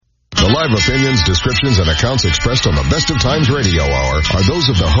The live opinions, descriptions, and accounts expressed on the Best of Times Radio Hour are those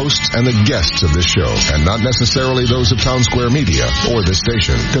of the hosts and the guests of this show, and not necessarily those of Town Square Media or this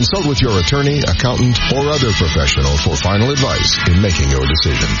station. Consult with your attorney, accountant, or other professional for final advice in making your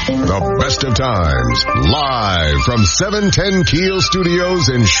decision. The Best of Times, live from 710 Keel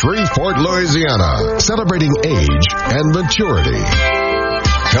Studios in Shreveport, Louisiana, celebrating age and maturity.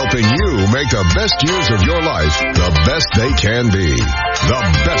 Helping you make the best years of your life the best they can be. The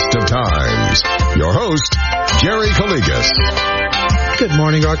Best of Times. Your host, Gary Calligas. Good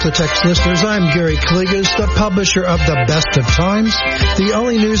morning, Arclitex listeners. I'm Gary Calligas, the publisher of The Best of Times, the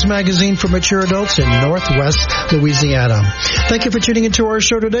only news magazine for mature adults in Northwest Louisiana. Thank you for tuning into our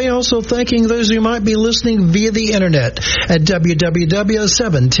show today. Also thanking those who might be listening via the internet at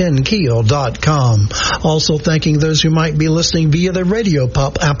www.710keel.com. Also thanking those who might be listening via the Radio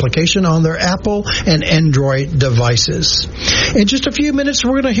Pop application on their Apple and Android devices. In just a few minutes,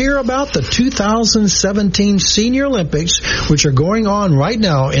 we're going to hear about the 2017 Senior Olympics, which are going on right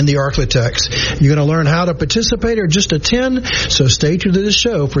now in the Arclitex. You're going to learn how to participate or just attend, so stay tuned to the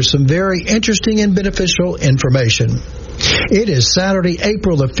show for some very interesting and beneficial information. It is Saturday,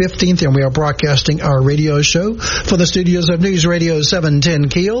 April the 15th, and we are broadcasting our radio show for the studios of News Radio 710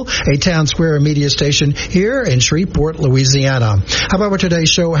 Keel, a Town Square media station here in Shreveport, Louisiana. However, today's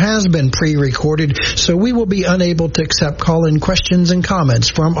show has been pre-recorded, so we will be unable to accept call-in questions and comments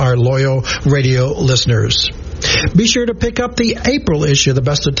from our loyal radio listeners. Be sure to pick up the April issue of The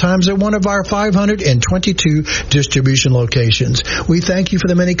Best of Times at one of our 522 distribution locations. We thank you for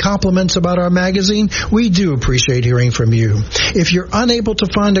the many compliments about our magazine. We do appreciate hearing from you. If you're unable to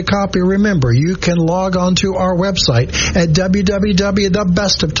find a copy, remember, you can log on to our website at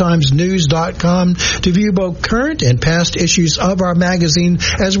www.thebestoftimesnews.com to view both current and past issues of our magazine,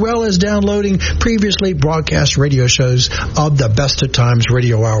 as well as downloading previously broadcast radio shows of the Best of Times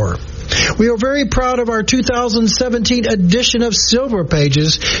Radio Hour. We are very proud of our 2017 edition of Silver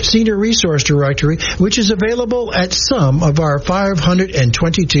Pages Senior Resource Directory, which is available at some of our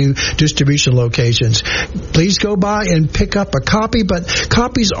 522 distribution locations. Please go by and pick up a copy, but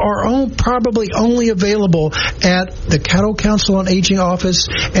copies are probably only available at the Cattle Council on Aging office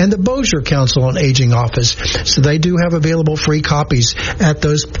and the Bossier Council on Aging office. So they do have available free copies at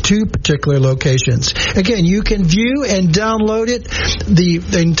those two particular locations. Again, you can view and download it, the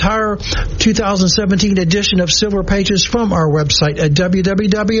entire 2017 edition of Silver Pages from our website at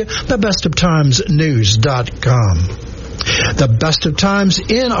www.thebestoftimesnews.com. The Best of Times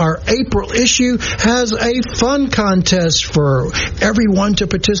in our April issue has a fun contest for everyone to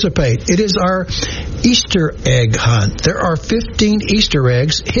participate. It is our Easter egg hunt. There are 15 Easter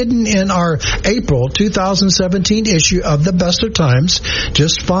eggs hidden in our April 2017 issue of The Best of Times.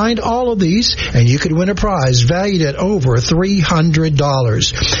 Just find all of these and you could win a prize valued at over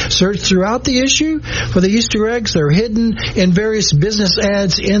 $300. Search throughout the issue for the Easter eggs. They're hidden in various business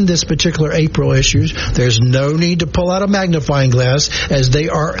ads in this particular April issue. There's no need to pull out a magnifying glass as they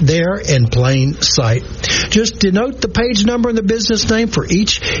are there in plain sight. Just denote the page number and the business name for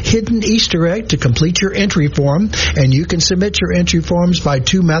each hidden Easter egg to complete your entry form, and you can submit your entry forms by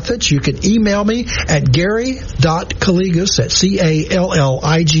two methods. You can email me at gary.calligas, at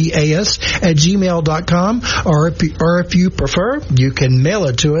CALLIGAS @gmail.com, or if you prefer, you can mail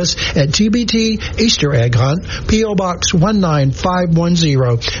it to us at TBT Easter Egg Hunt, P.O. Box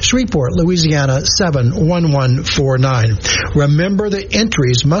 19510, Shreveport, Louisiana 71149. Remember, the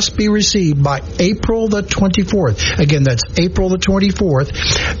entries must be received by April the 24th. Again, that's April the 24th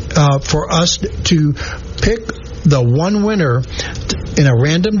for us to pick the one winner in a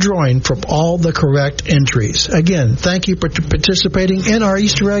random drawing from all the correct entries. Again, thank you for participating in our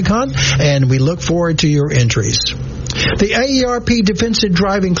Easter egg hunt, and we look forward to your entries. The AERP defensive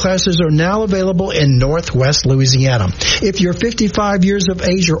driving classes are now available in Northwest Louisiana. If you're 55 years of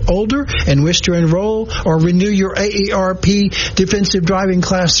age or older and wish to enroll or renew your AERP defensive driving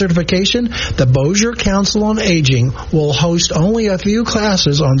class certification, the Bossier Council on Aging will host only a few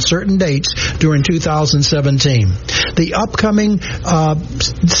classes on certain dates during 2017. The upcoming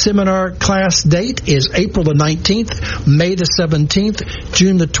seminar class date is April the 19th, May the 17th,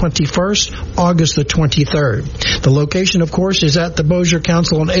 June the 21st, August the 23rd. The location, of course, is at the Bossier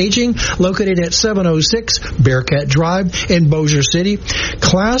Council on Aging, located at 706 Bearcat Drive in Bossier City.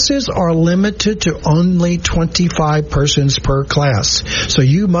 Classes are limited to only 25 persons per class, so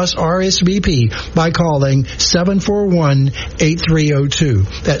you must RSVP by calling 741-8302.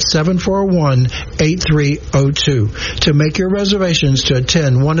 That's 741-8302 to make your reservations to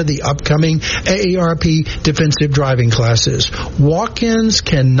attend one of the upcoming AERP defensive driving classes. Walk-ins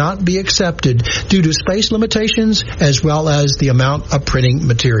cannot be accepted due to space limitations as well as the amount of printing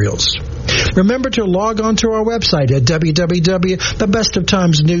materials. Remember to log on to our website at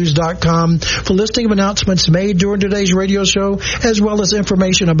www.thebestoftimesnews.com for listing of announcements made during today's radio show, as well as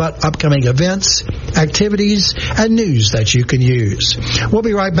information about upcoming events, activities, and news that you can use. We'll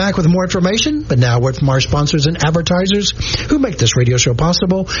be right back with more information, but now with from our sponsors and advertisers who make this radio show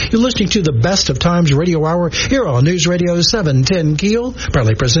possible. You're listening to the Best of Times Radio Hour here on News Radio 710 Keel,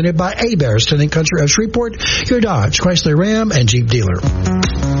 proudly presented by Hebert's Town and Country of Shreveport, your Dodge, Chrysler, Ram, and Jeep dealer.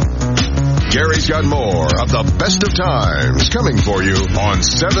 Gary's got more of the Best of Times coming for you on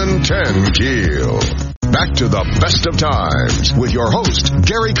 710 Keel. Back to the Best of Times with your host,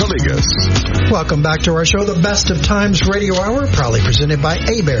 Gary Calligas. Welcome back to our show, the Best of Times Radio Hour, proudly presented by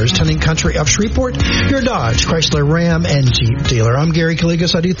Hebert's Town and Country of Shreveport, your Dodge, Chrysler, Ram, and Jeep dealer. I'm Gary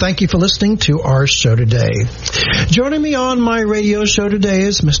Calligas. I do thank you for listening to our show today. Joining me on my radio show today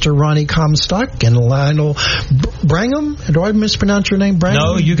is Mr. Ronnie Comstock and Lionel Brangham. Do I mispronounce your name, Brangham?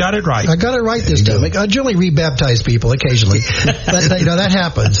 No, you got it right. I got it right this time. I generally rebaptize people occasionally. that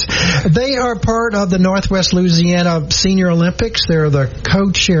happens. They are part of the Northwest Louisiana Senior Olympics. They're the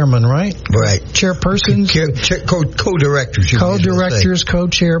co-chairman, right? Right. Chairpersons? Co-directors. Co-directors,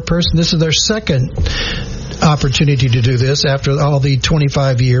 co-chairperson. This is their second opportunity to do this after all the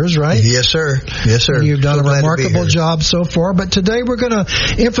 25 years, right? Yes, sir. Yes, sir. And you've done so a remarkable job so far. But today we're going to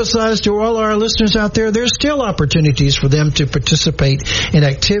emphasize to all our listeners out there, there's still opportunities for them to participate in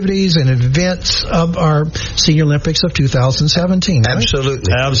activities and events of our Senior Olympics of 2017. Right?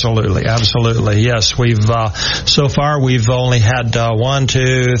 Absolutely. Absolutely. Yes, we've so far we've only had 5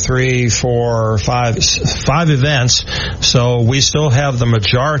 events. So we still have the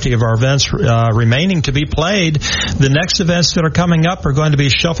majority of our events remaining to be played. The next events that are coming up are going to be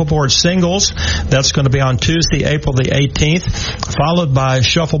shuffleboard singles. That's going to be on Tuesday, April the 18th, followed by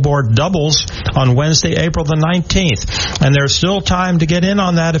shuffleboard doubles on Wednesday, April the 19th. And there's still time to get in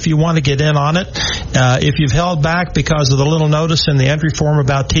on that if you want to get in on it. If you've held back because of the little notice in the entry form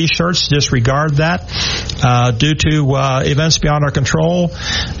about T-shirts, disregard that. Due to events beyond our control,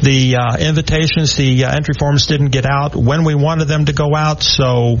 the invitations, the entry forms didn't get out when we wanted them to go out.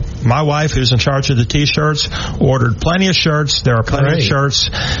 So my wife, who's in charge of the T-shirts, ordered plenty of shirts. There are plenty of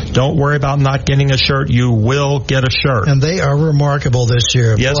shirts. Don't worry about not getting a shirt. You will get a shirt. And they are remarkable this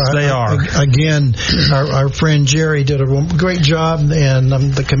year. Yes, they are. Again, our friend Jerry did a great job,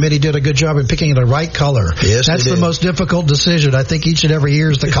 and the committee did a good job in picking the right color. Yes, that's the most difficult decision, I think, each and every year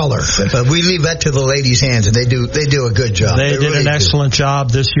is the color. But we leave that to the ladies' hands, and they do a good job. They did an excellent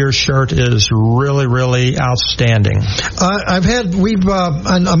job. This year's shirt is really, really outstanding.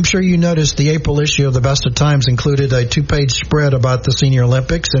 I'm sure you noticed the April issue of the Best of Times included a 2-page spread about the Senior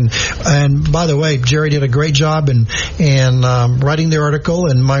Olympics, and by the way, Jerry did a great job in writing the article,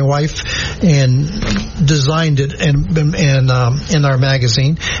 and my wife designed it in our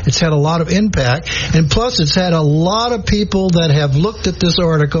magazine. It's had a lot of impact, and plus it's had a lot of people that have looked at this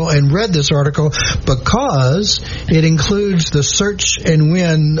article and read this article because it includes the search and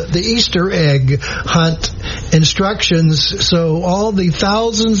win the Easter egg hunt instructions. So all the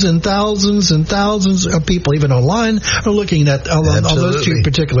thousands and thousands and thousands of people, even online, are looking at on those 2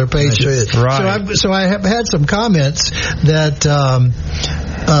 particular pages. Right. So I have had some comments that,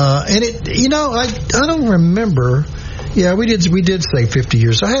 and it, I don't remember. Yeah, we did say 50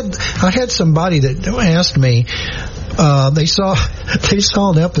 years. I had somebody that asked me. They saw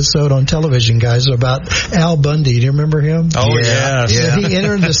an episode on television, guys, about Al Bundy. Do you remember him? Oh, yes. Yeah. He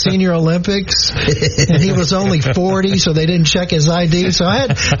entered the Senior Olympics, and he was only 40, so they didn't check his ID. So I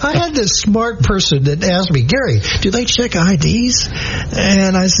had this smart person that asked me, Gary, do they check IDs?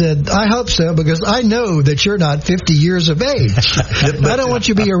 And I said, I hope so, because I know that you're not 50 years of age. I don't want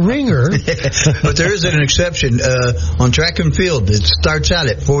you to be a ringer. But there is an exception on track and field. It starts out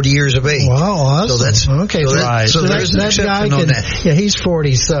at 40 years of age. Wow, awesome. So that's okay. Right. So there's an exception on that. Yeah, he's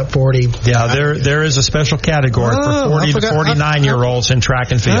 40. Yeah, there is a special category for 40 to 49-year-olds in track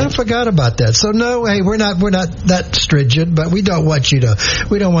and field. I forgot about that. So no, hey, we're not that stringent, but we don't want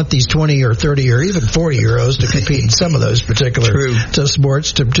these 20 or 30 or even 40-year-olds to compete in some of those particular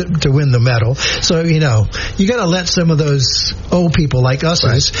sports to win the medal. So you got to let some of those old people like us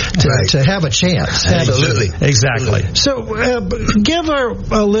to have a chance. Absolutely, exactly. So give our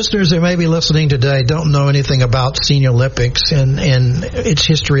listeners that may be listening today don't know anything about Senior Olympics and its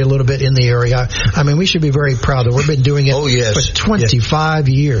history a little bit in the area. I mean, we should be very proud that we've been doing it for 25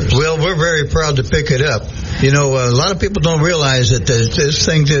 years. Well, we're very proud to pick it up. A lot of people don't realize that this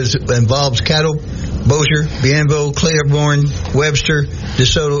thing involves Caddo, Bossier, Bienville, Claiborne, Webster,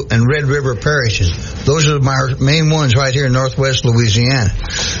 DeSoto, and Red River parishes. Those are my main ones right here in Northwest Louisiana.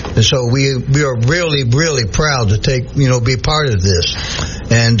 And so we are really, really proud to be part of this.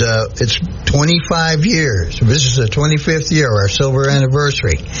 And it's 25 years. This is the 25th year, our silver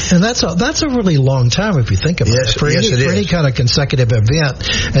anniversary. And that's a really long time if you think about it. For any kind of consecutive event,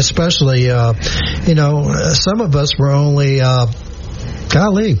 especially, some of us were only,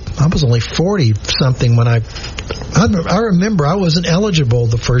 golly, I was only 40-something when I remember I wasn't eligible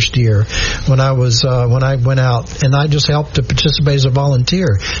the first year when I went out, and I just helped to participate as a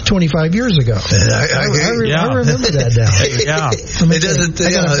volunteer 25 years ago. I remember that now.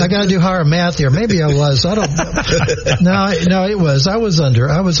 I got to do higher math here. Maybe I was. I don't. No, it was. I was under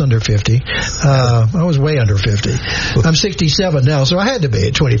 50. I was way under 50. I'm 67 now, so I had to be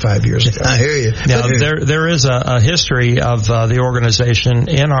at 25 years ago. I hear you. Now there is a history of the organization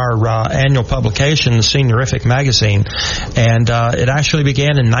in our annual publication, Seniorific Magazine. And it actually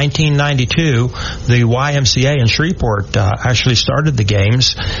began in 1992. The YMCA in Shreveport actually started the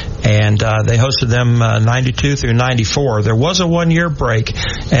games, and they hosted them 92 through 94. There was a one-year break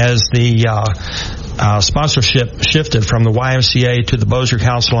as the sponsorship shifted from the YMCA to the Bossier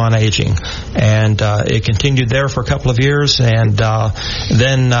Council on Aging, and it continued there for a couple of years, and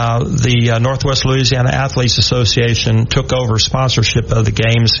then the Northwest Louisiana Athletes Association took over sponsorship of the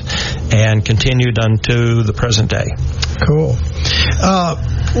games and continued unto the present day. Cool.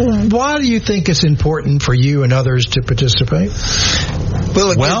 Why do you think it's important for you and others to participate?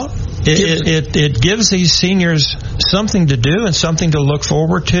 Well, it gives these seniors something to do and something to look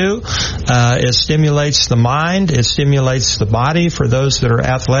forward to. It stimulates the mind. It stimulates the body for those that are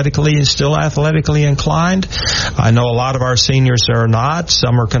still athletically inclined. I know a lot of our seniors are not.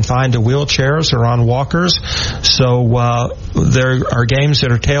 Some are confined to wheelchairs or on walkers. So there are games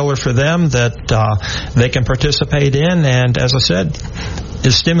that are tailored for them that they can participate in. And as I said,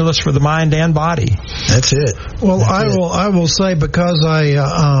 is stimulus for the mind and body. That's it. Well, I will say, because I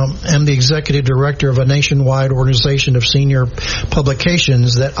am the executive director of a nationwide organization of senior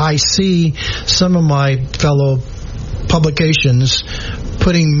publications, that I see some of my fellow publications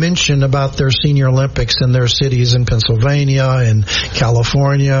putting mention about their Senior Olympics in their cities in Pennsylvania and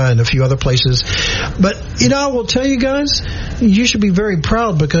California and a few other places. But, I will tell you guys, you should be very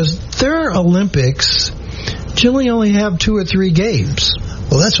proud, because their Olympics generally only have 2 or 3 games.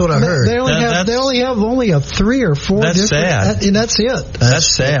 Well, that's what I heard. They only have 3 or 4 that's different. Sad. And that's it.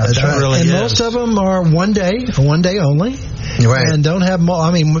 That's sad. That's that right. really and is. most of them are one day only. Right. And don't have more.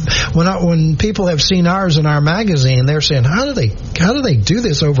 I mean, when people have seen ours in our magazine, they're saying, how do they do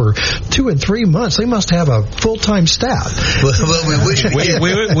this over 2 and 3 months? They must have a full-time staff. Well, we wish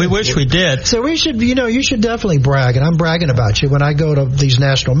we wish we did. So we should, you should definitely brag, and I'm bragging about you. When I go to these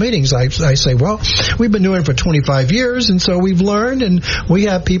national meetings, I say, well, we've been doing it for 25 years, and so we've learned, and we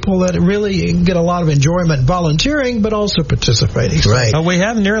have people that really get a lot of enjoyment volunteering, but also participating. Right. We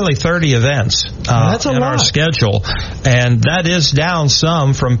have nearly 30 events That's a in lot. our schedule, and that is down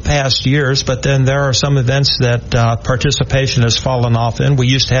some from past years, but then there are some events that participation has fallen off in. We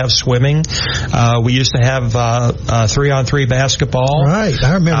used to have swimming. We used to have 3-on-3 basketball. Right.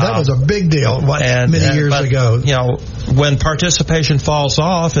 I remember that was a big deal many years ago. When participation falls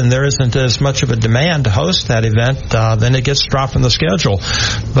off and there isn't as much of a demand to host that event, then it gets dropped from the schedule.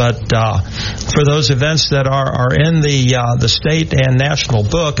 But for those events that are in the state and national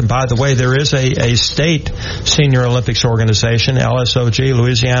book, and by the way, there is a state Senior Olympics organization, LSOG,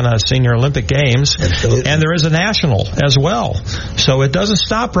 Louisiana Senior Olympic Games, and there is a national as well. So it doesn't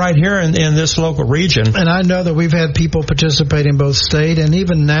stop right here in this local region. And I know that we've had people participate in both state and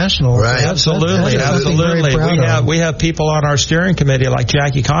even national. Right. Absolutely. We have people on our steering committee like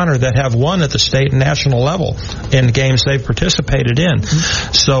Jackie Connor that have won at the state and national level in games they've participated in.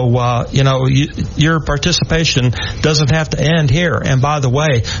 So, your participation doesn't have to end here. And by the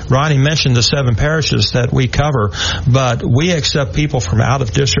way, Ronnie mentioned the 7 parishes that we cover, but we accept people from out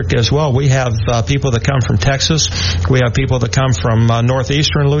of district as well. We have people that come from Texas. We have people that come from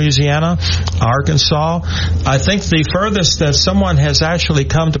northeastern Louisiana, Arkansas. I think the furthest that someone has actually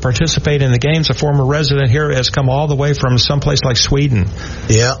come to participate in the games, a former resident here, has come all the way from someplace like Sweden.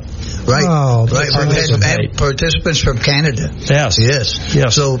 Yeah. Right. Oh, right. We've had participants from Canada. Yes.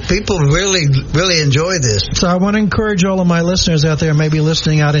 So people really, really enjoy this. So I want to encourage all of my listeners out there, maybe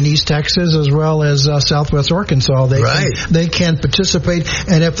listening out in East Texas as well as Southwest Arkansas. They can participate,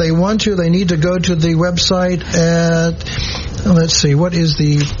 and if they want to, they need to go to the website at. Let's see. What is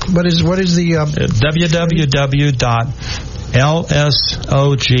the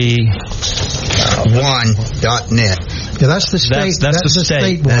www.lsog1.net. Yeah, that's the state. That's the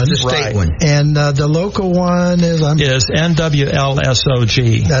state one. That's the state one. And the local one is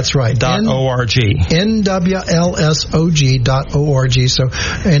NWLSOG. That's right. .org. NWLSOG.org. So,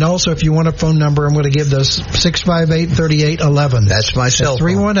 and also, if you want a phone number, I'm going to give this 658-3811. That's my cell phone.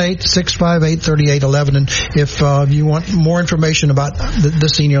 318-658-3811. And if you want more information about the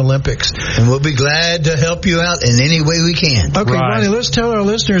Senior Olympics, and we'll be glad to help you out in any way we can. Okay, Ronnie, let's tell our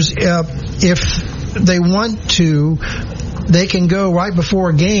listeners if they want to, they can go right before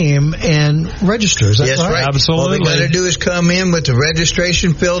a game and register. Is that yes, right? Absolutely. All they got to do is come in with the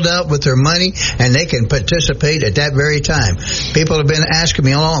registration filled out with their money, and they can participate at that very time. People have been asking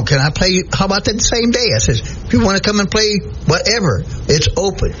me, "Oh, can I play? How about that same day?" I says, "If you want to come and play, whatever, it's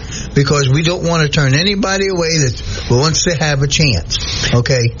open, because we don't want to turn anybody away that wants to have a chance."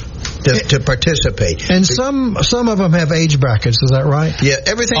 Okay. To participate. And some of them have age brackets, is that right? Yeah,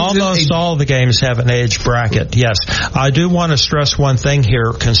 everything. Almost all the games have an age bracket, yes. I do want to stress one thing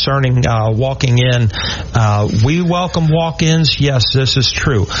here concerning walking in. We welcome walk-ins, yes, this is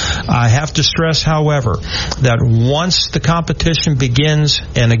true. I have to stress, however, that once the competition begins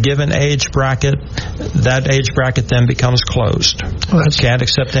in a given age bracket, that age bracket then becomes closed. Can't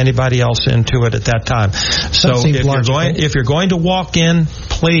accept anybody else into it at that time. So if you're going to walk in,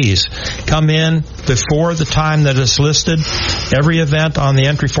 please come in before the time that is listed. Every event on the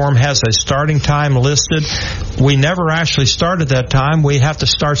entry form has a starting time listed. We never actually start at that time. We have to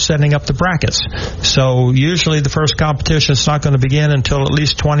start setting up the brackets. So usually the first competition is not going to begin until at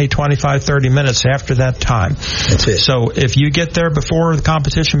least 20, 25, 30 minutes after that time. That's it. So if you get there before the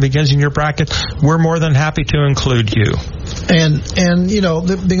competition begins in your bracket, we're more than happy to include you. And you know,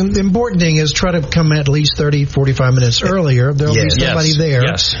 the important thing is try to come at least 30, 45 minutes earlier. There'll be somebody there.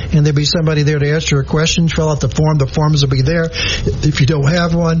 Yes. And there'll be somebody there to answer your questions. Fill out the form. The forms will be there. If you don't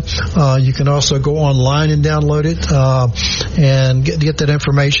have one, you can also go online and download it and get that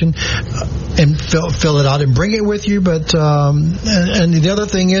information and fill it out and bring it with you. But and the other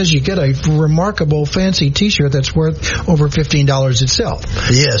thing is, you get a remarkable fancy T-shirt that's worth over $15 itself.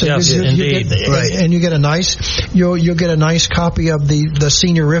 Yes, so indeed. Right. And you get a nice you'll get a nice copy of the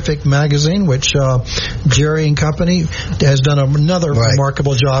Seniorific magazine, which Jerry and Company has done another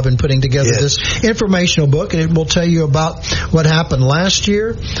remarkable job in putting together this informational book. It will tell you about what happened last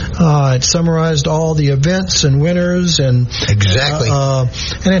year. It summarized all the events and winners and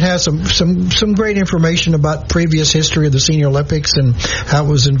and it has some great information about previous history of the Senior Olympics and how it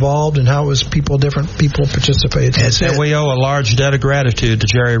was involved and how it was different people participated. And we owe a large debt of gratitude to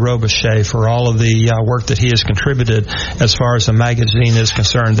Jerry Robuchet for all of the work that he has contributed as far as the magazine is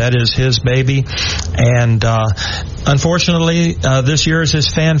concerned. That is his baby, and unfortunately, this year is his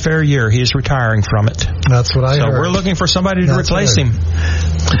fanfare year. He's retiring from it. That's what I heard. So we're looking for somebody to replace him.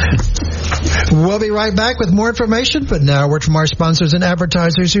 We'll be right back with more information, but now a word from our sponsors and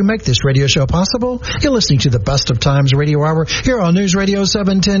advertisers who make this radio show possible. You're listening to the Best of Times Radio Hour here on News Radio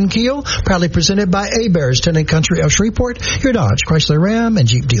 710 Keel, proudly presented by A-Bears, Town and Country of Shreveport, your Dodge, Chrysler, Ram, and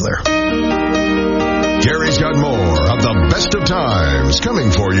Jeep dealer. Gary's got more of the Best of Times coming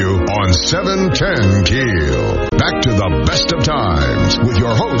for you on 710 Keel. Back to the Best of Times with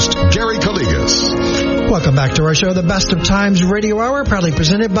your host, Gary Calligas. Welcome back to our show, the Best of Times Radio Hour, proudly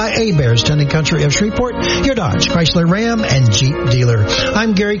presented by A-Bears, Town and Country of Shreveport, your Dodge, Chrysler, Ram, and Jeep dealer.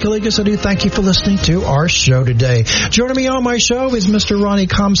 I'm Gary Calligas. I do thank you for listening to our show today. Joining me on my show is Mr. Ronnie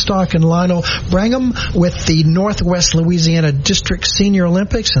Comstock and Lionel Brangham with the Northwest Louisiana District Senior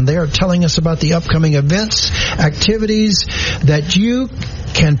Olympics, and they are telling us about the upcoming events, activities that you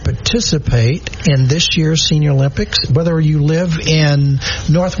can participate in this year's Senior Olympics, whether you live in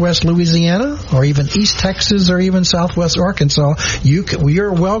Northwest Louisiana or even East Texas or even Southwest Arkansas.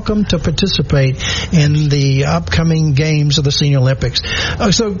 You're welcome to participate in the upcoming games of the Senior Olympics.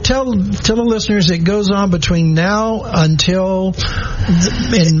 So tell the listeners it goes on between now until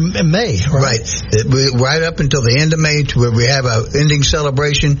in May, right? Right up until the end of May, to where we have an ending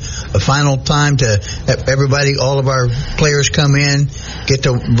celebration, a final time to everybody, all of our players come in,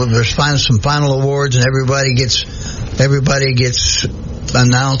 there's some final awards, and everybody gets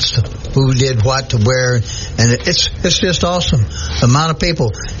announced who did what to where, and it's just awesome. The amount of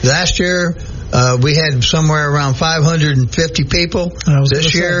people. Last year we had somewhere around 550 people.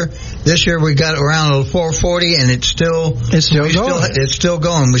 This year we got around 440, and it's still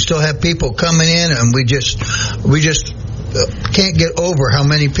going. We still have people coming in, and we just can't get over how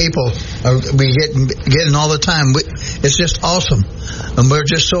many people we getting all the time. It's just awesome, and we're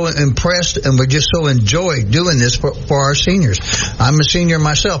just so impressed, and we just so enjoy doing this for our seniors. I'm a senior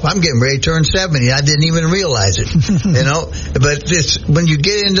myself. I'm getting ready to turn 70. I didn't even realize it, But it's when you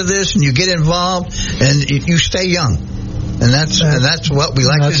get into this and you get involved, and you stay young. and that's what we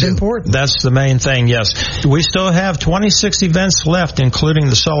like to do. That's important. That's the main thing, yes. We still have 26 events left, including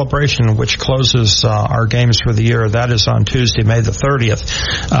the celebration, which closes our games for the year. That is on Tuesday, May the 30th.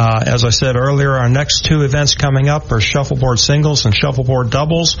 As I said earlier, our next two events coming up are shuffleboard singles and shuffleboard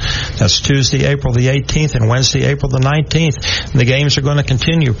doubles. That's Tuesday, April the 18th, and Wednesday, April the 19th. The games are going to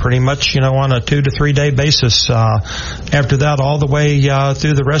continue pretty much, on a 2 to 3 day basis. After that, all the way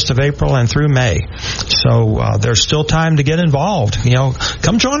through the rest of April and through May. So there's still time to get involved.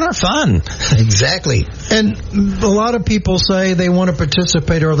 Come join our fun. Exactly. And a lot of people say they want to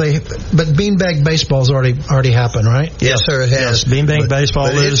participate, but beanbag baseball's already happened, right? Yes, sir, it has. Yes, beanbag baseball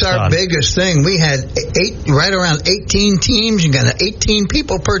is it's our fun. biggest thing. We had right around 18 teams. You got 18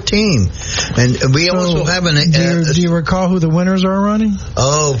 people per team, and we also have an. Do you recall who the winners are, Ronnie?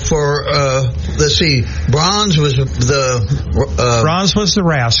 Oh, for let's see, bronze was bronze was the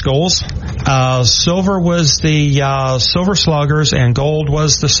Rascals, silver was the Silver Sluggers, and gold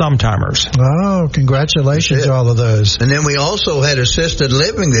was the Sometimers. Oh, congratulations to all of those. And then we also had assisted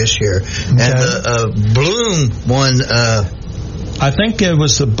living this year, and Bloom won. I think it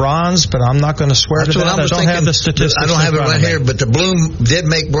was the bronze, but I'm not going to swear to that. I don't have the statistics. I don't have it right here, but the Bloom did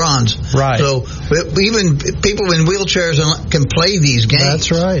make bronze. Right. So even people in wheelchairs can play these games.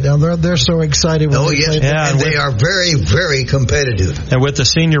 That's right. They're so excited. Oh, yes. And they are very, very competitive. And with the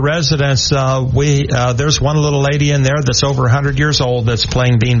senior residents, there's one little lady in there that's over 100 years old that's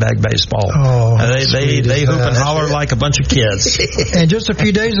playing beanbag baseball. Oh, they hoop and holler like a bunch of kids. And just a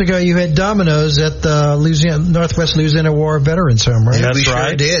few days ago, you had dominoes at the Northwest Louisiana War Veterans Home, right? That's we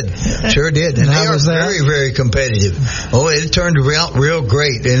right. Sure did. And they are very, very competitive. Oh, it turned out real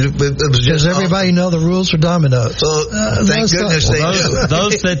great. And it was just Does everybody know the rules for dominoes? Thank goodness they do.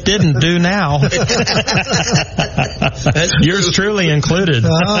 Those that didn't do now. Yours truly included.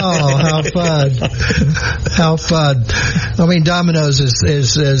 Oh, how fun. How fun. I mean, dominoes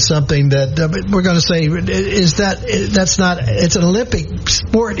is something that we're going to say it's an Olympic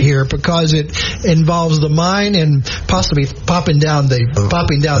sport here because it involves the mind and possibly popping down the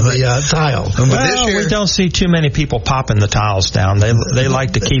tile. Well, we don't see too many people popping the tiles down. They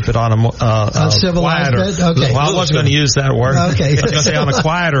like to keep it on a quieter. Okay. Well, I wasn't going to use that word. Okay. I was going to say on a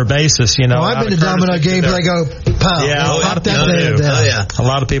quieter basis. Well, I've been to domino games. I go, pow. Yeah, a lot of people do. A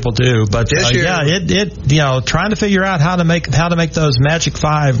lot of people do. But trying to figure out how to make those magic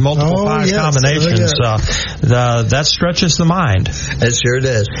multiple five combinations. That stretches the mind. It sure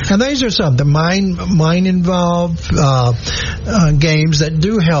does. And these are some the mind involved games that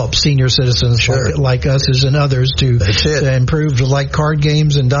do help senior citizens like us and others to improve, like card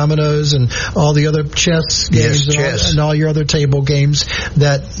games and dominoes and all the other chess games and all your other table games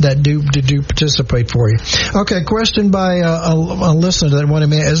that do participate for you. Okay, question by a listener that wanted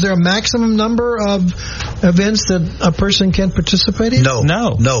me. Is there a maximum number of events that a person can participate in? No.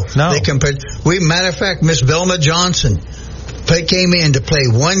 They can. Matter of fact, Miss Velma Johnson came in to play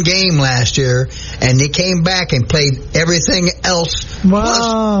one game last year, and they came back and played everything else.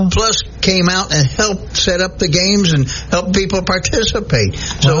 Wow. Plus came out and helped set up the games and help people participate.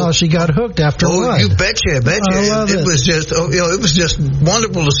 So she got hooked after a while. You betcha. It was just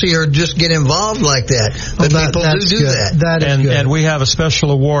wonderful to see her just get involved like that. People do that. That is good. And we have a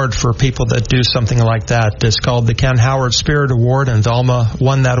special award for people that do something like that. It's called the Ken Howard Spirit Award, and Velma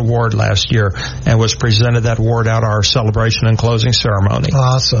won that award last year and was presented that award at our celebration and closing ceremony.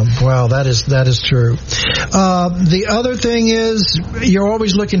 Awesome. Well, that is true. The other thing is you're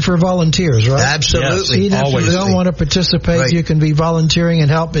always looking for volunteers, right? Absolutely. Yes, even if you don't want to participate, you can be volunteering and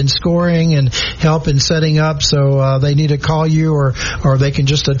help in scoring and help in setting up. So they need to call you or they can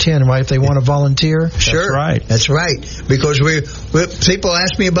just attend, right? If they want to volunteer. Sure. That's right. Because people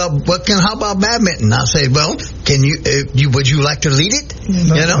ask me about how about badminton? I'll say, well, would you like to lead it?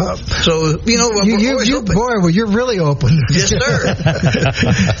 You're really open. Yes,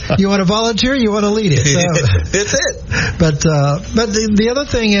 sir. You want to volunteer? You want to lead it? So. That's it. But the other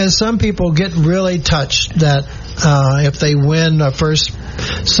thing is, some people get really touched that if they win a first,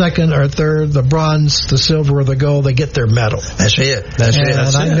 second, or third, the bronze, the silver, or the gold, they get their medal. That's it.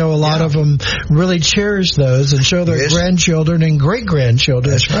 And I know a lot of them really cherish those and show their grandchildren and great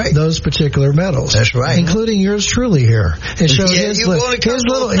grandchildren those particular medals. That's right, including yours truly here. It showed his little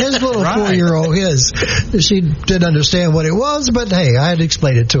 4-year-old. She didn't understand what it was, but hey, I had to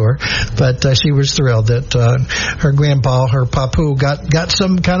explain it to her. But she was thrilled that her grandpa, her papu, got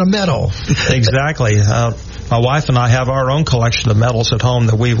some kind of medal. Exactly. My wife and I have our own collection of medals at home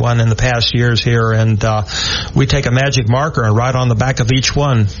that we've won in the past years here, and we take a magic marker and write on the back of each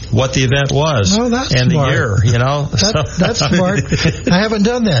one what the event was and smart. The year. That's smart. I haven't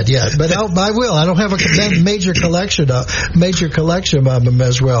done that yet, but I will. I don't have a major collection of them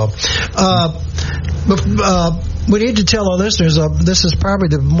as well. We need to tell our listeners, this is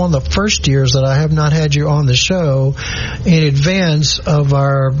probably one of the first years that I have not had you on the show in advance of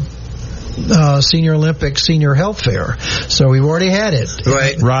our Senior Olympic Senior Health Fair. So we've already had it.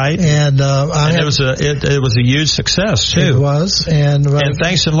 Right. And it was a huge success too. It was, and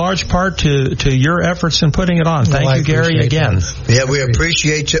thanks in large part to your efforts in putting it on. Thank you, Gary, again. Yeah, we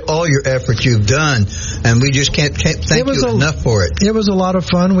appreciate all your effort you've done, and we just can't thank you enough for it. It was a lot of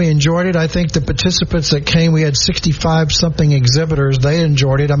fun. We enjoyed it. I think the participants that came, we had 65-something exhibitors. They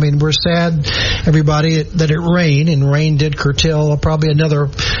enjoyed it. I mean, we're sad, everybody, that it rained, and rain did curtail probably another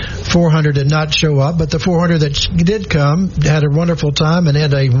 400 did not show up, but the 400 that did come had a wonderful time and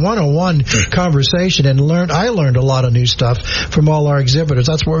had a one-on-one conversation, and I learned a lot of new stuff from all our exhibitors.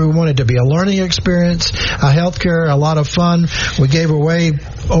 That's what we wanted to be, a learning experience, a healthcare, a lot of fun. We gave away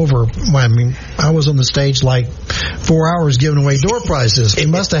I was on the stage like 4 hours giving away door prizes. We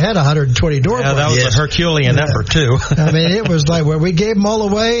must have had 120 door prizes. That was a Herculean effort too. I mean, it was like we gave them all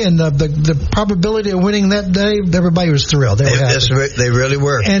away, and the probability of winning that day, everybody was thrilled. They really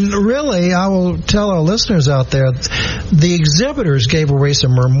were. And really, I will tell our listeners out there, the exhibitors gave away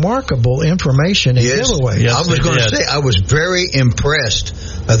some remarkable information and giveaways. Yes, I was going to say, I was very impressed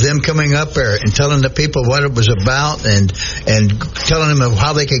of them coming up there and telling the people what it was about, and telling them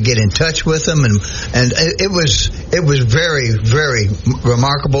how they could get in touch with them, and it was very, very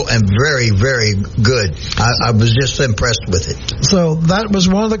remarkable and very, very good. I was just impressed with it. So that was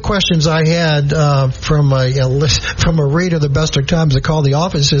one of the questions I had from a reader of the Best of Times that called the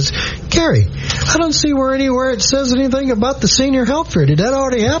office. Is, Gary, I don't see anywhere it says anything about the Senior Health Fair. Did that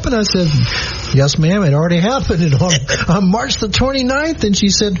already happen? I said, yes, ma'am, it already happened on March the 29th. And she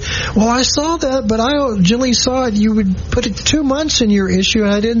said, well, I saw that, but I originally saw it. You would put it 2 months in your issue,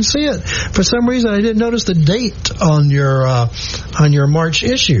 and I didn't see it. For some reason, I didn't notice the date on your March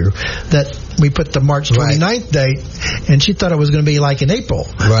issue, that we put the March 29th date, and she thought it was going to be like in April.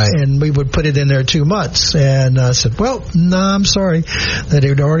 Right. And we would put it in there 2 months. And I said, well, no, I'm sorry that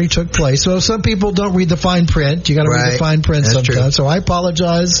it already took place. So some people don't read the fine print. You got to read the fine print sometimes. So I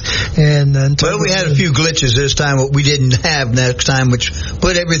apologize. Well, we had a few glitches this time, what we didn't have next time, which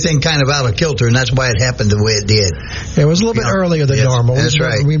put everything kind of out of kilter, and that's why it happened the way it did. It was a little bit earlier than normal. That's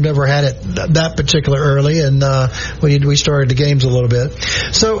right. We've never had it that particular early, and we started the games a little bit.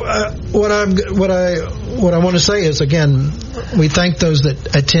 So what I want to say is, again, we thank those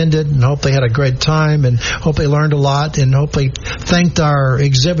that attended and hope they had a great time and hope they learned a lot, and hopefully thanked our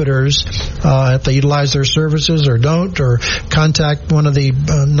exhibitors if they utilize their services or don't, or contact one of the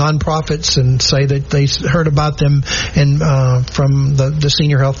nonprofits and say that they heard about them and from the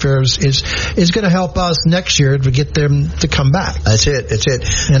Senior Health Fairs is going to help us next year to get them to come back. That's it.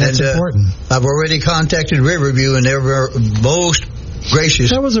 And that's important. I've already contacted Riverview, and they were most gracious.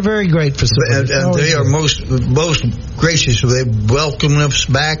 That was a very great facility. And they are most gracious. They welcome us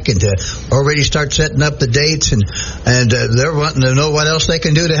back and to already start setting up the dates, and they're wanting to know what else they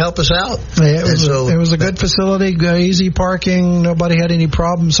can do to help us out. Yeah, it was a good facility, easy parking. Nobody had any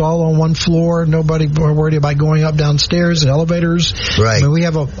problems. All on one floor. Nobody worried about going up, downstairs, and elevators. Right. I mean, we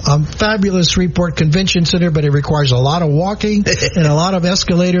have a fabulous Shreveport Convention Center, but it requires a lot of walking and a lot of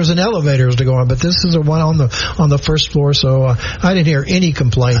escalators and elevators to go on. But this is a one on the first floor, so I didn't hear any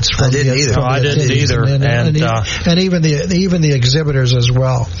complaints from I didn't either. And even the exhibitors as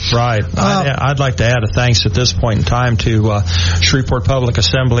well. Right. I'd like to add a thanks at this point in time to Shreveport Public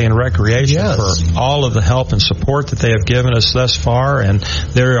Assembly and Recreation for all of the help and support that they have given us thus far, and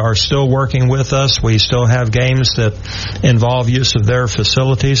they are still working with us. We still have games that involve use of their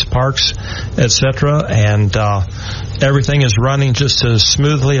facilities, parks, etc., and everything is running just as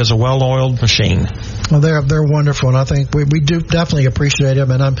smoothly as a well-oiled machine. Well, they're wonderful, and I think we do definitely appreciate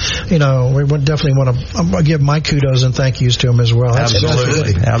them, and we would definitely want to give my kudos and thank yous to them as well.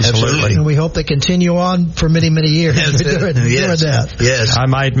 Absolutely. And we hope they continue on for many, many years doing that. Yes. I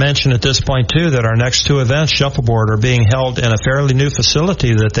might mention at this point too that our next two events, Shuffleboard, are being held in a fairly new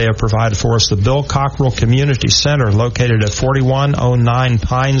facility that they have provided for us, the Bill Cockrell Community Center, located at 4109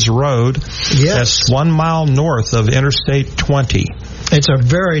 Pines Road. Yes. That's 1 mile north of Interstate 20. It's a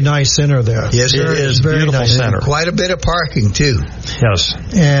very nice center there. Yes, it is. Very Beautiful nice center. And quite a bit of parking too. Yes.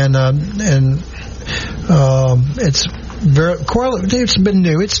 And it's It's been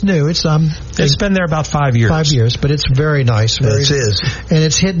new. It's new. It's been there about 5 years. 5 years, but it's very nice. It is. And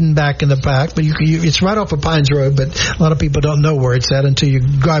it's hidden back in the back, but it's right off of Pines Road, but a lot of people don't know where it's at until you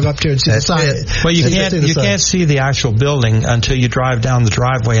drive up to it and see the sign. Well, you can't see the actual building until you drive down the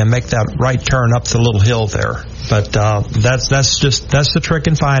driveway and make that right turn up the little hill there. But that's the trick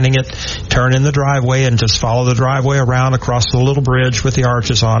in finding it. Turn in the driveway and just follow the driveway around across the little bridge with the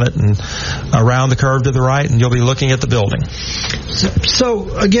arches on it and around the curve to the right, and you'll be looking at the building.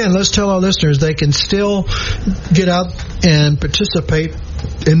 So again, let's tell our listeners they can still get out and participate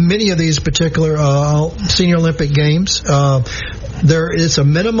in many of these particular Senior Olympic Games. There is a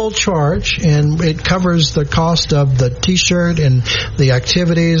minimal charge, and it covers the cost of the T-shirt and the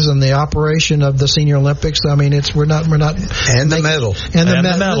activities and the operation of the Senior Olympics. I mean, we're not and the medals and the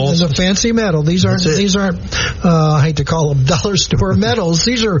medals and the fancy medal. These aren't I hate to call them dollar store medals.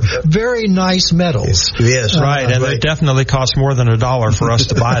 These are very nice medals. Yes, right, and they definitely cost more than $1 for us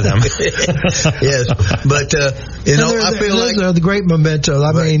to buy them. Yes, but I feel like they're the great memento.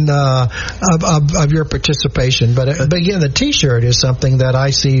 I mean, of your participation. But again, the T-shirt is something that I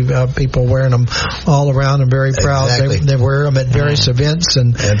see people wearing them all around. I'm very proud. Exactly. They wear them at various events,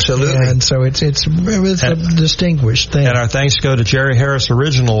 and absolutely, and so it's a distinguished thing. And our thanks go to Jerry Harris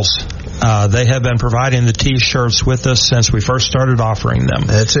Originals. They have been providing the T-shirts with us since we first started offering them.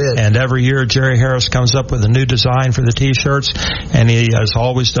 That's it. And every year Jerry Harris comes up with a new design for the T-shirts, and he has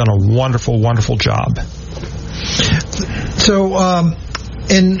always done a wonderful, wonderful job. So,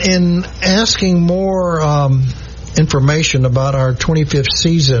 in asking more information about our 25th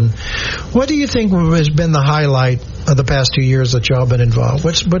season, what do you think has been the highlight of the past 2 years that y'all been involved?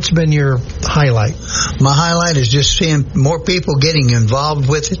 What's been your highlight? My highlight is just seeing more people getting involved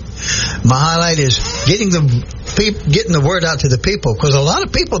with it. My highlight is getting the word out to the people, because a lot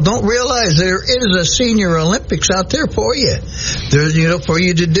of people don't realize there is a Senior Olympics out there for you. There's for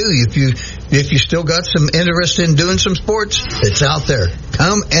you to do. If you still got some interest in doing some sports, it's out there.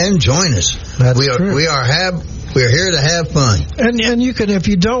 Come and join us. That's true. We're here to have fun. And you can, if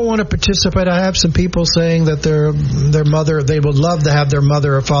you don't want to participate, I have some people saying that their mother, they would love to have their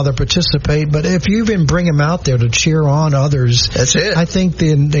mother or father participate, but if you even bring them out there to cheer on others, that's it. I think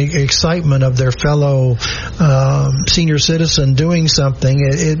the excitement of their fellow senior citizen doing something,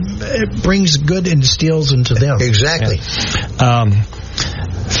 it brings good instills into them. Exactly. Yeah.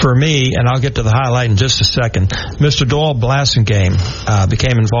 For me, and I'll get to the highlight in just a second, Mr. Doyle Blassingame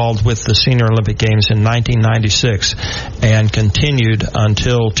became involved with the Senior Olympic Games in 1996 and continued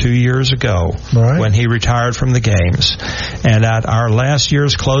until 2 years ago when he retired from the Games. And at our last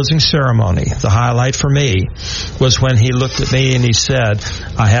year's closing ceremony, the highlight for me was when he looked at me and he said,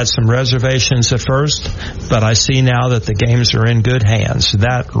 I had some reservations at first, but I see now that the Games are in good hands.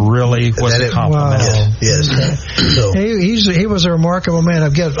 That really was a compliment. Wow. Yes. So. He was a remarkable man.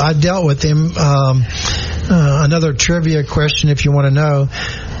 I dealt with him. Another trivia question, if you want to know.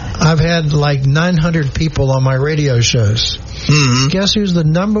 I've had like 900 people on my radio shows. Mm-hmm. Guess who's the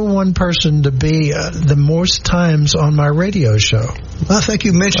number one person to be the most times on my radio show? I think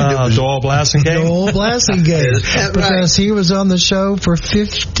you mentioned it. Doyle Blassingame. Doyle Blassingame. Because he was on the show for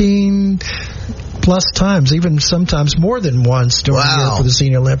 15 plus times, even sometimes more than once during the year for the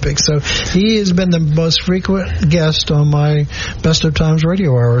Senior Olympics. So he has been the most frequent guest on my Best of Times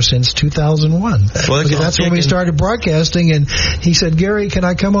radio hour since 2001. Well, that's when we started broadcasting, and he said, Gary, can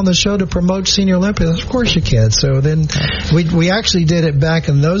I come on the show to promote Senior Olympics? Of course you can. So then we actually did it back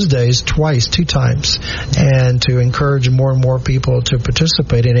in those days two times, and to encourage more and more people to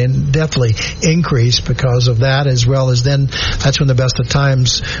participate in it, and definitely increase because of that, as well as then that's when the Best of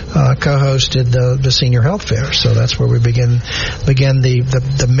Times co-hosted the Senior Health Fair. So that's where we began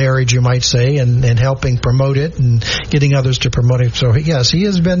the marriage, you might say, and helping promote it and getting others to promote it. So yes, he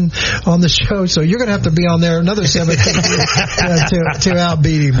has been on the show. So you're going to have to be on there another 17 years to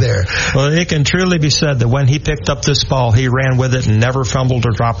outbeat him there. Well, it can truly be said that when he picked up this ball, he ran with it and never fumbled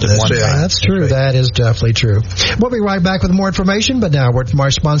or dropped it one time. That's true. That is definitely true. We'll be right back with more information, but now we're from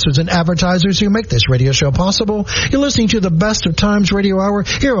our sponsors and advertisers who make this radio show possible. You're listening to the Best of Times Radio Hour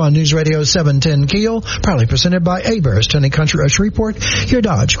here on News Radio 710 Keel, proudly presented by Abears Town and Country of Shreveport, your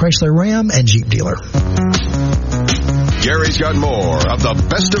Dodge, Chrysler, Ram, and Jeep dealer. Gary's got more of the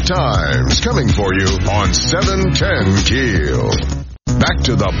Best of Times coming for you on 710 Keel. Back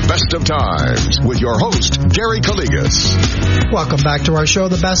to the Best of Times with your host, Gary Calligas. Welcome back to our show,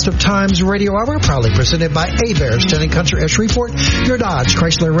 The Best of Times Radio Hour, proudly presented by A-Bears, Town & Country at Shreveport, your Dodge,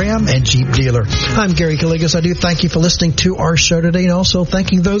 Chrysler, Ram, and Jeep dealer. I'm Gary Calligas. I do thank you for listening to our show today, and also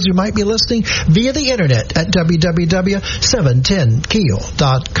thanking those who might be listening via the internet at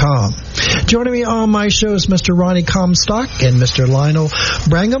www.710keel.com. Joining me on my show is Mr. Ronnie Comstock and Mr. Lionel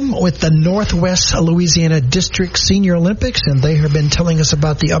Brangham with the Northwest Louisiana District Senior Olympics, and they have been telling us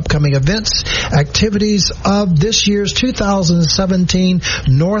about the upcoming events, activities of this year's 2017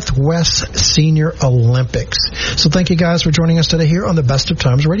 Northwest Senior Olympics. So thank you guys for joining us today here on the Best of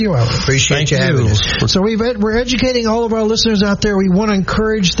Times Radio Hour. Appreciate you having us. So we're educating all of our listeners out there. We want to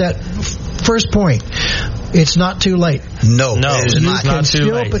encourage that first point. It's not too late. No, it is not. You can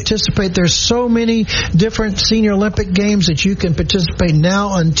still participate. There's so many different Senior Olympic games that you can participate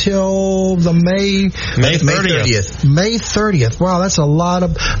now until the May 30th. May 30th. Wow, that's a lot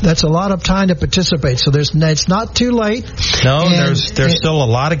of time to participate. So it's not too late. No, there's still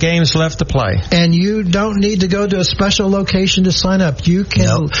a lot of games left to play. And you don't need to go to a special location to sign up. You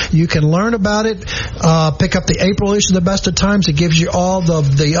can learn about it. Pick up the April issue of the Best of Times. It gives you all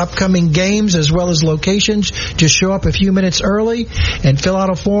the upcoming games as well as locations. Just show up a few minutes early and fill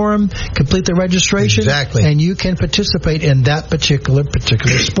out a form, complete the registration, and you can participate in that particular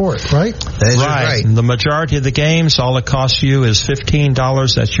sport, right? That's right. The majority of the games, all it costs you is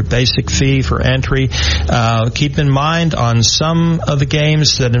 $15. That's your basic fee for entry. Keep in mind, on some of the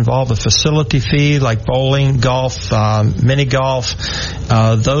games that involve a facility fee, like bowling, golf, mini golf,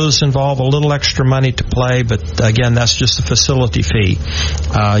 those involve a little extra money to play, but again, that's just a facility fee.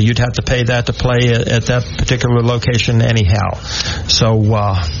 You'd have to pay that to play at that particular location anyhow. So,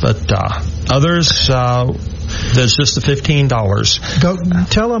 others, there's just the $15. Go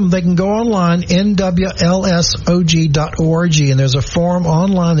tell them they can go online, nwlsog.org, and there's a form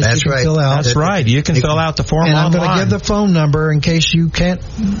online that you can fill out. That's right. You can fill out the form online. And I'm going to give the phone number in case you can't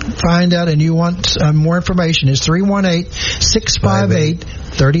find out and you want more information. It's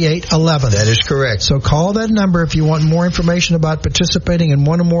 318-658-3811. That is correct. So call that number if you want more information about participating in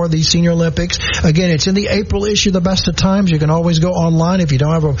one or more of these Senior Olympics. Again, it's in the April issue of the Best of Times. You can always go online if you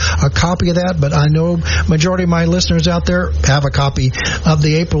don't have a copy of that, but I know majority of my listeners out there have a copy of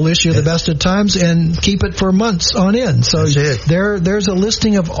the April issue of the Best of Times and keep it for months on end. So there's a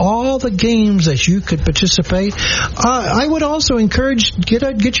listing of all the games that you could participate. I would also encourage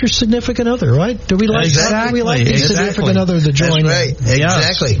get your significant other, right? Do we like the significant other to join in?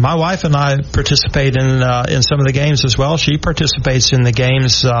 Exactly. My wife and I participate in some of the games as well. She participates in the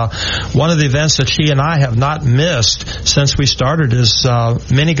games. One of the events that she and I have not missed since we started is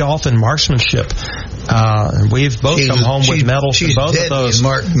mini golf and marksmanship. We've both come home with medals in both of those. In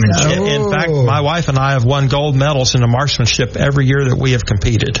fact, my wife and I have won gold medals in the marksmanship every year that we have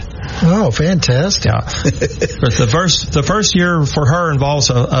competed. Oh, fantastic. Yeah. But the first year for her involves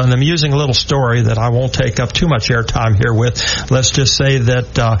an amusing little story that I won't take up too much airtime here with. Let's just say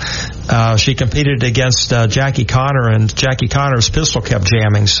that she competed against Jackie Connor, and Jackie Connor's pistol kept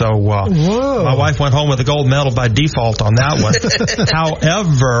jamming. So my wife went home with a gold medal by default on that one.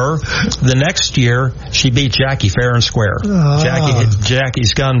 However, the next year, she beat Jackie fair and square.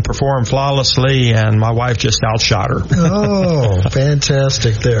 Jackie's gun performed flawlessly, and my wife just outshot her. Oh,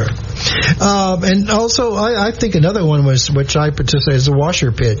 fantastic there. And also, I think another one was, which I participate, is the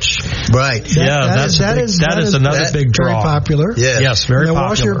washer pitch. Right. That is another big draw. Very popular. Yes, very popular. The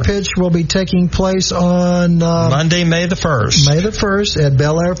washer pitch will be taking place on Monday, May the 1st. May the 1st at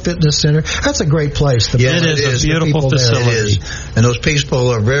Bel Air Fitness Center. That's a great place. It is a beautiful facility. And those people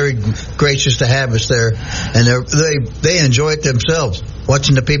are very gracious to have us there, and they enjoy it themselves,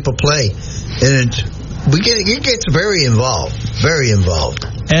 watching the people play. And it gets very involved.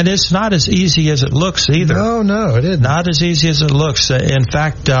 And it's not as easy as it looks either. No, it isn't. Not as easy as it looks. In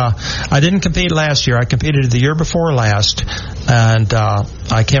fact, I didn't compete last year. I competed the year before last, and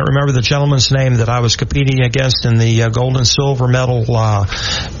I can't remember the gentleman's name that I was competing against in the gold and silver medal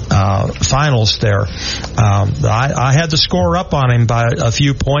finals there. I had to score up on him by a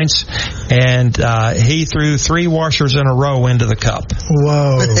few points, and he threw 3 washers in a row into the cup.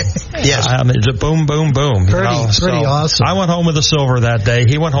 Whoa. Yes. Boom, boom, boom. Pretty awesome. I went home with the silver that day.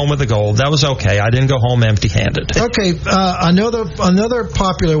 He went home with the gold. That was okay. I didn't go home empty-handed. Okay. Another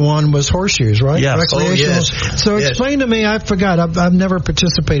popular one was horseshoes, right? Yes. Recreational. So explain to me, I forgot. I've never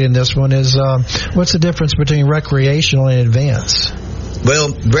participated in this one. What's the difference between recreational and advanced?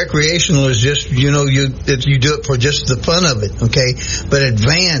 Well, recreational is just, you do it for just the fun of it, okay? But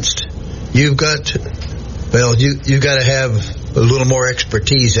advanced, you've got to have a little more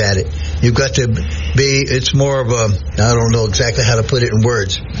expertise at it. You've got to be. It's more of a. I don't know exactly how to put it in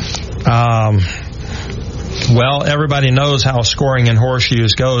words. Well, everybody knows how scoring in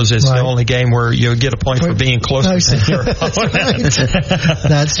horseshoes goes. It's the only game where you get a point for being closer to your opponent.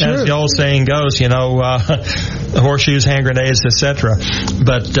 That's true. As the old saying goes, horseshoes, hand grenades, etc.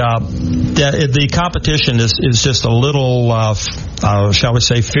 But the competition is just a little, shall we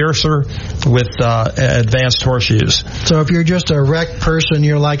say, fiercer with advanced horseshoes. So if you're just a rec person,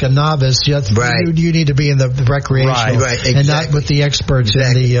 you're like a novice. You need to be in the recreational, exactly. and not with the experts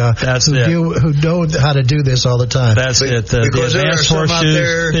and who know how to do this all the time. That's it. The advanced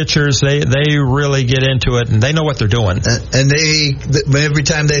horseshoes pitchers, they really get into it, and they know what they're doing. And every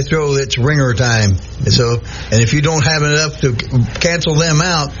time they throw, it's ringer time. So, and if you don't have enough to cancel them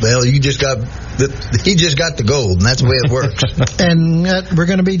out, well, he just got the gold, and that's the way it works. And we're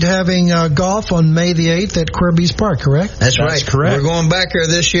going to be having golf on May the 8th at Kirby's Park, correct? That's right. Correct. We're going back there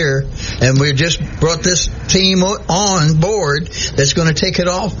this year, and we just brought this team on board that's going to take it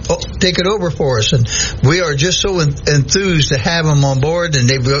over for us. And we are just so enthused to have them on board, and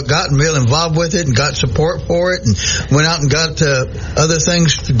they've gotten real involved with it and got support for it, and went out and got other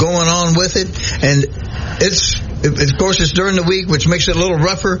things going on with it. And of course, it's during the week, which makes it a little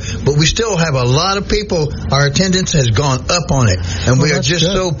rougher, but we still have a lot of people. Our attendance has gone up on it, and we are just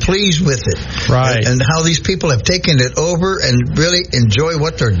so pleased with it. Right. And how these people have taken it over and really enjoy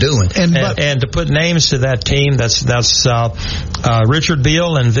what they're doing. And to put names to that team, that's Richard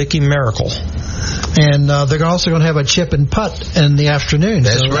Beal and Vicky Miracle. And they're also going to have a chip and putt in the afternoon.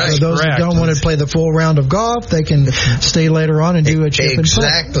 That's right. For those who don't want to play the full round of golf, they can stay later on and do a chip and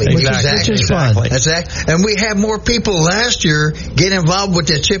putt. Which is fun. Exactly. And we have more people last year get involved with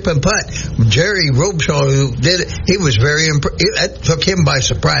the chip and putt. Jerry Robeshaw, who did it, he was very impressed. It took him by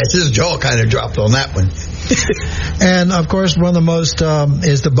surprise. His jaw kind of dropped on that one. And of course, one of the most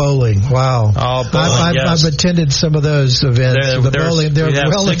is the bowling. Wow! Oh, bowling, I've attended some of those events. We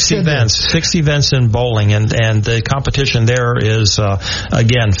have 6 events in bowling, and the competition there is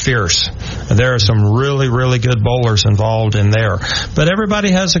again fierce. There are some really, really good bowlers involved in there, but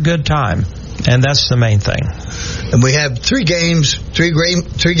everybody has a good time. And that's the main thing. And we have 3 games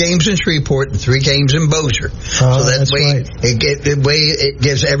in Shreveport and 3 games in Bossier. So that's right. It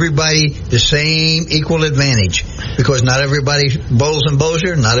gives everybody the same equal advantage, because not everybody bowls in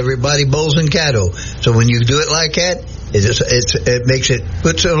Bossier, not everybody bowls in Caddo. So when you do it like that,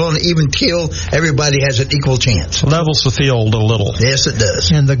 puts it on an even keel. Everybody has an equal chance. Levels the field a little. Yes, it does.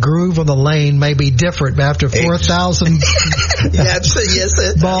 And the groove of the lane may be different after 4,000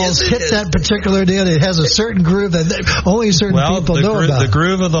 balls hit that particular deal. It has a certain groove that only certain people know about. The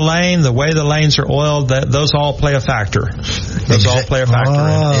groove of the lane, the way the lanes are oiled, those all play a factor. Those all play a factor.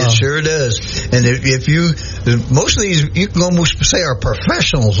 It sure does. And if most of these, you can almost say, are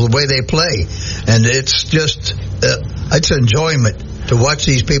professionals the way they play, and it's just it's enjoyment to watch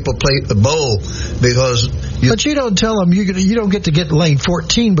these people play the bowl, because but you don't tell them you don't get to get lane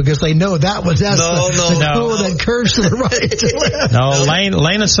 14 because they know that was the pool that curves to the right. No,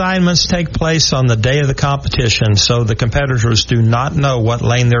 lane assignments take place on the day of the competition, so the competitors do not know what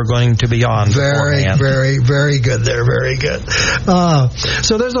lane they're going to be on. Very, very, very good there. Very good.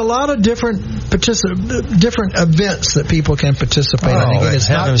 So there's a lot of different events that people can participate in. Again,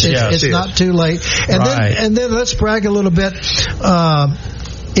 it's not too late. And then let's brag a little bit.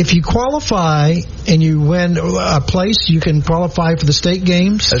 If you qualify and you win a place, you can qualify for the state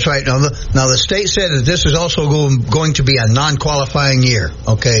games. That's right. Now the state said that this is also going to be a non-qualifying year.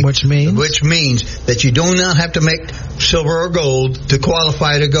 Okay, which means that you do not have to make silver or gold to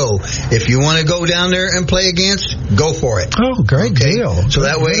qualify to go. If you want to go down there and play against, go for it. Oh, great deal! So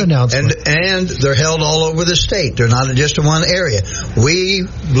that way, and they're held all over the state. They're not just in one area. We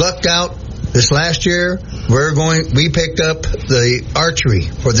lucked out. This last year, we picked up the archery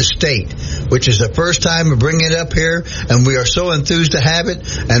for the state, which is the first time we're bringing it up here, and we are so enthused to have it.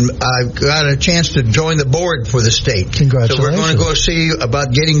 And I've got a chance to join the board for the state. Congratulations! So we're going to go see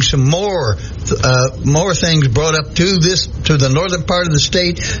about getting some more things brought up to the northern part of the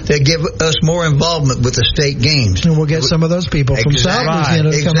state that give us more involvement with the state games. And we'll get some of those people from South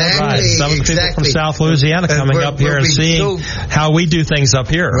Louisiana to come up. Some people from South Louisiana coming up here and seeing how we do things up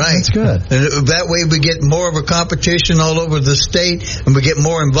here. Right, that's good. And that way we get more of a competition all over the state, and we get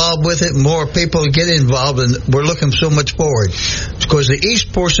more involved with it, and more people get involved, and we're looking so much forward. Because the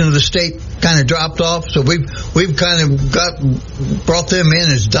east portion of the state kind of dropped off, so we've kind of brought them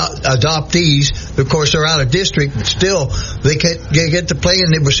in as adoptees. Of course, they're out of district, but still they get to play, and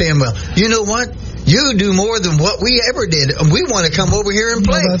they were saying, well, you know what? You do more than what we ever did, and we want to come over here and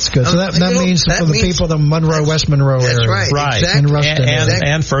play. Well, that's good. So that means for the people of the Monroe, West Monroe area. That's right. Exactly. And Ruston.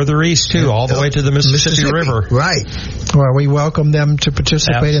 And further east, too, all the way to the Mississippi River. Right. Well, we welcome them to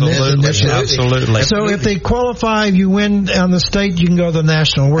participate in this initiative. Absolutely. So if they qualify, if you win on the state, you can go to the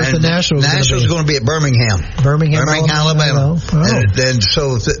national. Where's the national? National's going to be at Birmingham, Alabama. Oh. And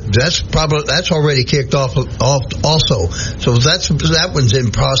so that's already kicked off also. So that one's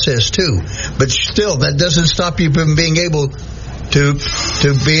in process too. But still, that doesn't stop you from being able to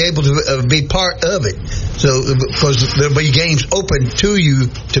be part of it. So, because there'll be games open to you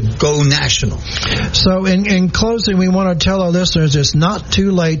to go national. So, in closing, we want to tell our listeners it's not too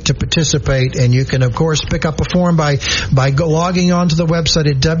late to participate, and you can, of course, pick up a form by logging on to the website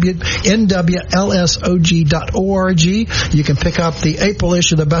at nwlsog.org. You can pick up the April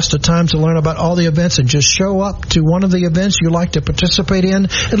issue of the Best of Times to learn about all the events, and just show up to one of the events you like to participate in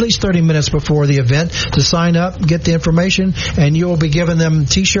at least 30 minutes before the event to sign up, get the information, and you will be giving them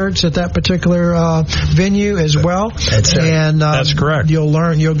T-shirts at that particular venue as well. That's right. And that's correct.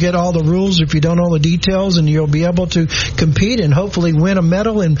 You'll get all the rules if you don't know the details, and you'll be able to compete and hopefully win a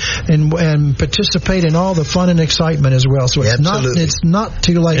medal and participate in all the fun and excitement as well. So it's not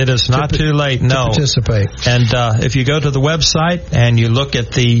too late. It is not too late. No. To participate. And if you go to the website and you look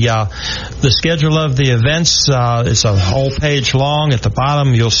at the schedule of the events, it's a whole page long. At the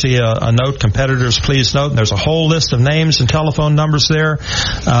bottom, you'll see a note: competitors, please note. And there's a whole list of names and telephone numbers there.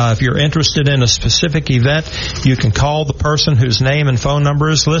 If you're interested in a specific event, you can call the person whose name and phone number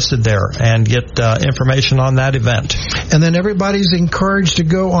is listed there and get information on that event. And then everybody's encouraged to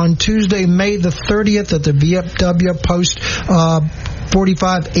go on Tuesday, May the 30th at the VFW Post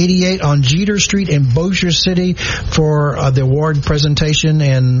 4588 on Jeter Street in Bossier City for the award presentation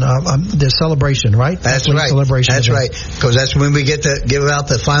and the celebration, right? That's right. Celebration that's event. right. Because that's when we get to give out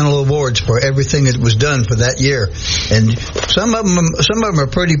the final awards for everything that was done for that year. And some of them are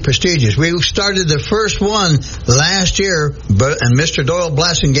pretty prestigious. We started the first one last year, and Mr. Doyle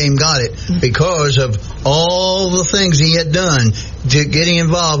Blassingame got it because of all the things he had done to getting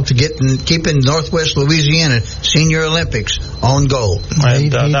involved to keeping Northwest Louisiana Senior Olympics on goal.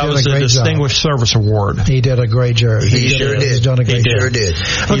 And that was a Distinguished Service Award. He did a great job. He sure did. He's done a great job. Sure did.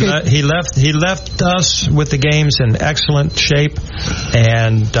 Okay. He left us with the games in excellent shape,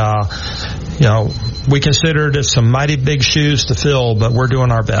 and we considered it some mighty big shoes to fill, but we're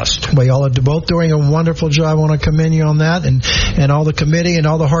doing our best. Well, y'all are both doing a wonderful job. I want to commend you on that, and all the committee and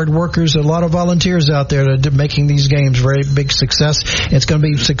all the hard workers, a lot of volunteers out there making these games very big success. It's going to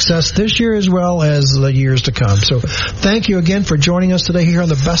be success this year as well as the years to come. So thank you again for joining us today here on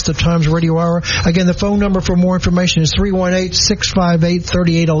the Best of Times Radio Hour. Again, the phone number for more information is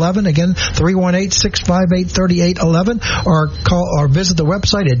 318-658-3811. Again, 318-658-3811, or visit the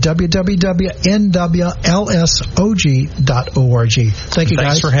website at www.nwlsog.org. Thank you,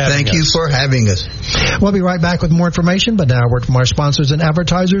 guys. Thank you for having us. We'll be right back with more information, but now a word from our sponsors and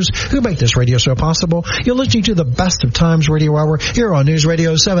advertisers who make this radio show possible. You're listening to the Best of Times Radio Hour here on News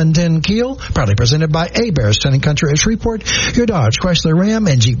Radio 710 Keel, proudly presented by Bears Town & Country of Shreveport, your Dodge, Chrysler, Ram,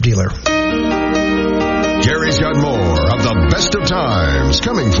 and Jeep dealer. Gary's got more of the Best of Times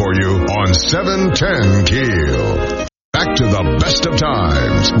coming for you on 710 Keel. Back to the Best of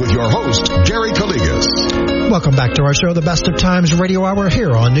Times with your host, Gary Calligas. Welcome back to our show, the Best of Times Radio Hour,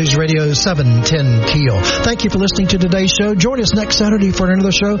 here on News Radio 710 Keel. Thank you for listening to today's show. Join us next Saturday for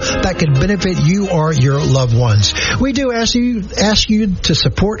another show that could benefit you or your loved ones. We do ask you to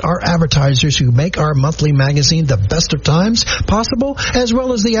support our advertisers who make our monthly magazine, The Best of Times, possible, as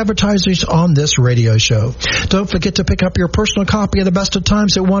well as the advertisers on this radio show. Don't forget to pick up your personal copy of The Best of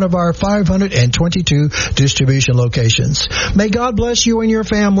Times at one of our 522 distribution locations. May God bless you and your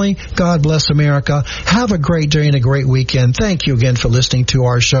family. God bless America. Have a great day and a great weekend. Thank you again for listening to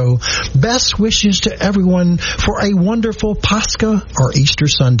our show. Best wishes to everyone for a wonderful Pascha or Easter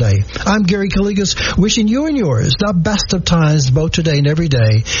Sunday. I'm Gary Calligas, wishing you and yours the best of times both today and every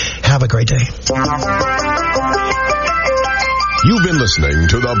day. Have a great day. You've been listening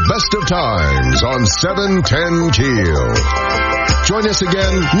to the Best of Times on 710 Keel. Join us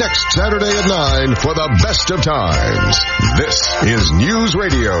again next Saturday at 9 for the Best of Times. This is News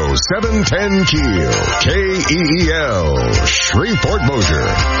Radio 710 Keel, KEEL, Shreveport,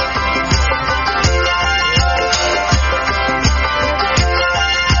 Bossier.